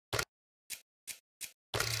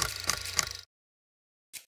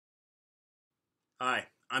Hi,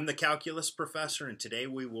 I'm the calculus professor, and today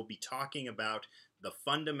we will be talking about the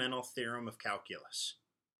fundamental theorem of calculus.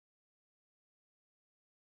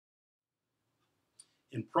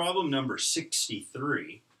 In problem number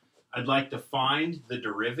 63, I'd like to find the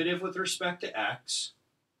derivative with respect to x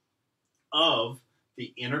of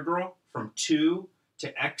the integral from 2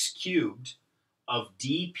 to x cubed of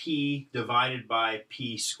dp divided by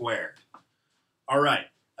p squared. All right.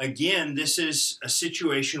 Again, this is a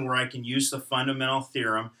situation where I can use the fundamental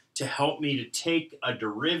theorem to help me to take a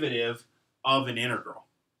derivative of an integral.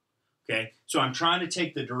 Okay, so I'm trying to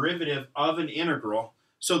take the derivative of an integral.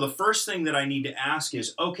 So the first thing that I need to ask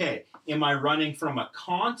is, okay, am I running from a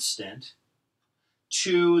constant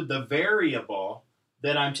to the variable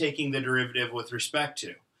that I'm taking the derivative with respect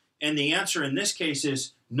to? And the answer in this case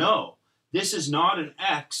is no. This is not an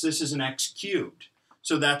x, this is an x cubed.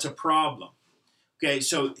 So that's a problem. Okay,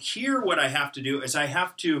 so here what I have to do is I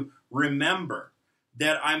have to remember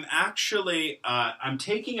that I'm actually, I'm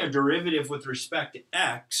taking a derivative with respect to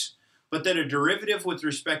x, but that a derivative with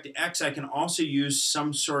respect to x, I can also use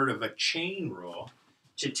some sort of a chain rule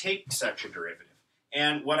to take such a derivative.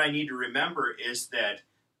 And what I need to remember is that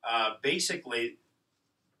basically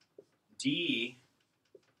d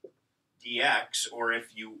dx, or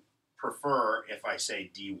if you prefer, if I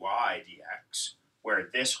say dy dx, where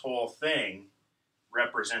this whole thing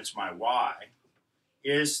represents my y,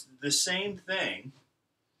 is the same thing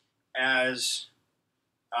as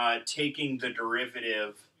taking the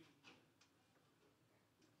derivative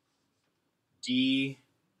dy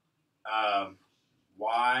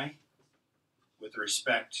with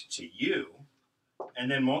respect to u, and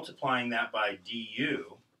then multiplying that by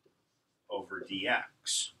du over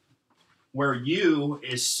dx, where u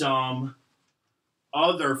is some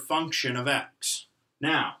other function of x.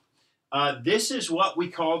 Now, this is what we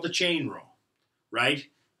call the chain rule, right?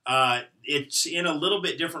 It's in a little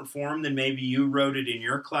bit different form than maybe you wrote it in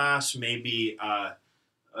your class. Maybe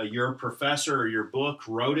your professor or your book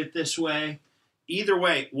wrote it this way. Either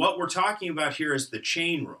way, what we're talking about here is the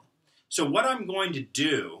chain rule. So what I'm going to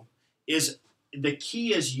do is, the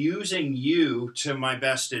key is using u to my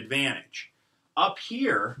best advantage. Up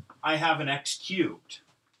here, I have an x cubed.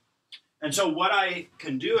 And so what I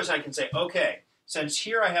can do is I can say, okay, since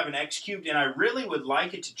here I have an x cubed and I really would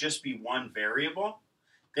like it to just be one variable,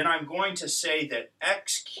 then I'm going to say that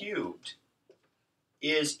x cubed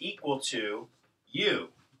is equal to u.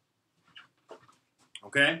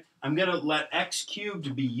 Okay? I'm going to let x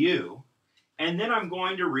cubed be u, and then I'm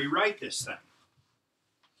going to rewrite this thing.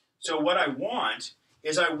 So what I want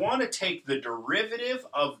is I want to take the derivative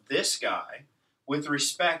of this guy with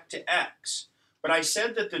respect to x. But I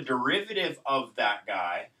said that the derivative of that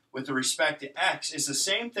guy with respect to x is the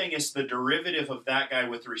same thing as the derivative of that guy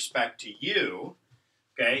with respect to u.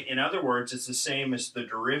 Okay, in other words, it's the same as the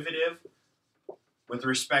derivative with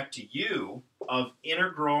respect to u of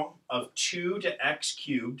integral of 2 to x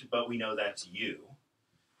cubed, but we know that's u,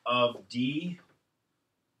 of dp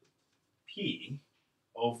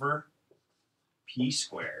over p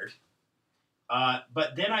squared.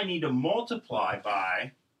 But then I need to multiply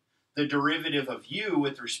by the derivative of u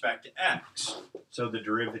with respect to x. So the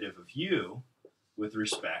derivative of u with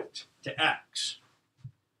respect to x.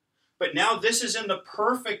 But now this is in the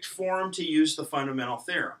perfect form to use the fundamental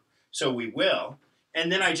theorem. So we will, and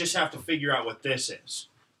then I just have to figure out what this is.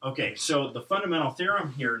 Okay, so the fundamental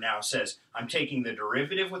theorem here now says I'm taking the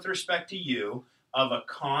derivative with respect to u of a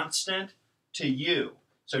constant to u.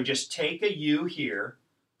 So just take a u here,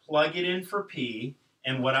 plug it in for p,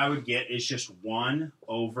 and what I would get is just 1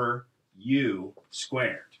 over u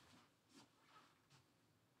squared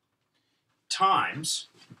times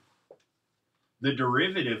the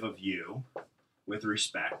derivative of u with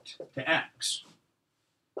respect to x.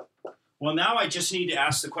 Well, now I just need to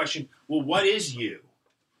ask the question, well, what is u?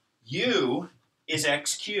 U is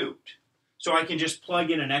x cubed. So I can just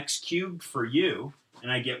plug in an x cubed for u,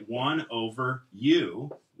 and I get 1 over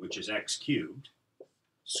u, which is x cubed,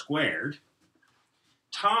 squared,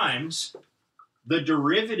 times the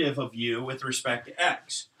derivative of u with respect to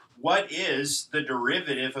x. What is the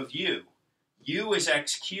derivative of u? U is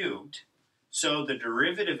x cubed, so the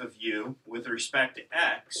derivative of u with respect to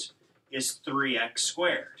x is 3x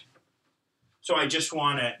squared. So I just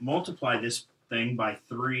want to multiply this thing by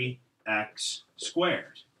 3x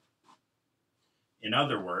squared. In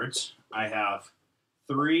other words, I have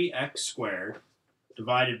 3x squared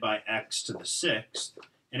divided by x to the 6th,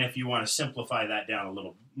 and if you want to simplify that down a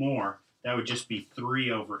little more, that would just be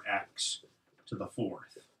 3 over x to the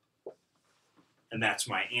 4th. And that's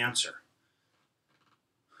my answer.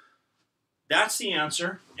 that's the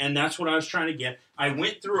answer, and that's what I was trying to get. I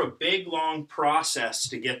went through a big, long process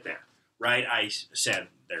to get there, right? I said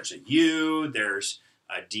there's a u, there's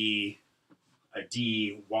a dy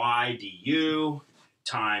du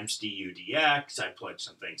times du dx. I plugged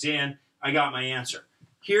some things in. I got my answer.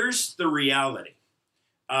 Here's the reality.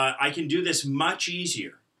 I can do this much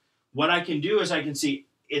easier. What I can do is I can see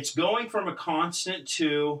it's going from a constant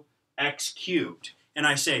to x cubed. And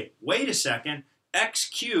I say, wait a second, x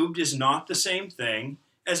cubed is not the same thing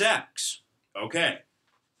as x. Okay.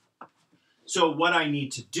 So what I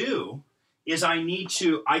need to do is I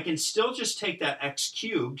can still just take that x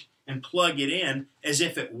cubed and plug it in as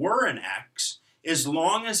if it were an x, as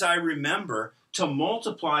long as I remember to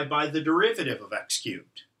multiply by the derivative of x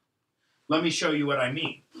cubed. Let me show you what I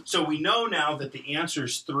mean. So we know now that the answer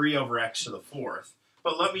is 3 over x to the 4th,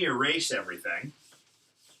 but let me erase everything.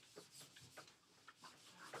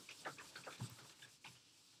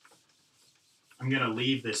 I'm going to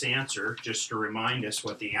leave this answer just to remind us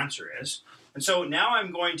what the answer is. And so now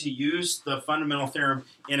I'm going to use the fundamental theorem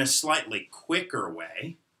in a slightly quicker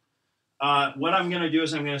way. What I'm going to do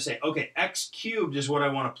is I'm going to say, okay, x cubed is what I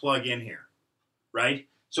want to plug in here, right?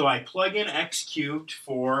 So I plug in x cubed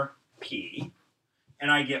for p, and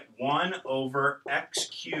I get 1 over x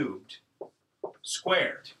cubed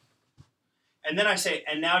squared. And then I say,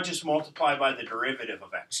 and now just multiply by the derivative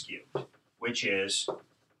of x cubed, which is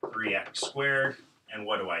 3x squared. And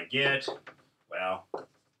what do I get? Well,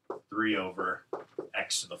 3 over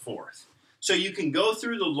x to the 4th. So you can go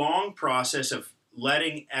through the long process of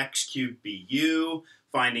letting x cubed be u,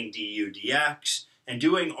 finding du dx, and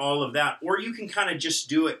doing all of that. Or you can kind of just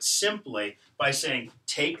do it simply by saying,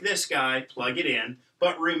 take this guy, plug it in,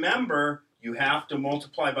 but remember, you have to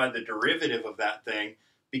multiply by the derivative of that thing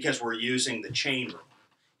because we're using the chain rule.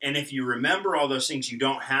 And if you remember all those things, you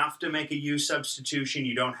don't have to make a u substitution.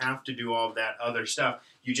 You don't have to do all of that other stuff.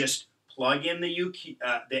 You just plug in the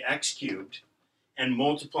x cubed and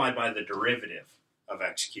multiply by the derivative of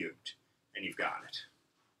x cubed, and you've got it.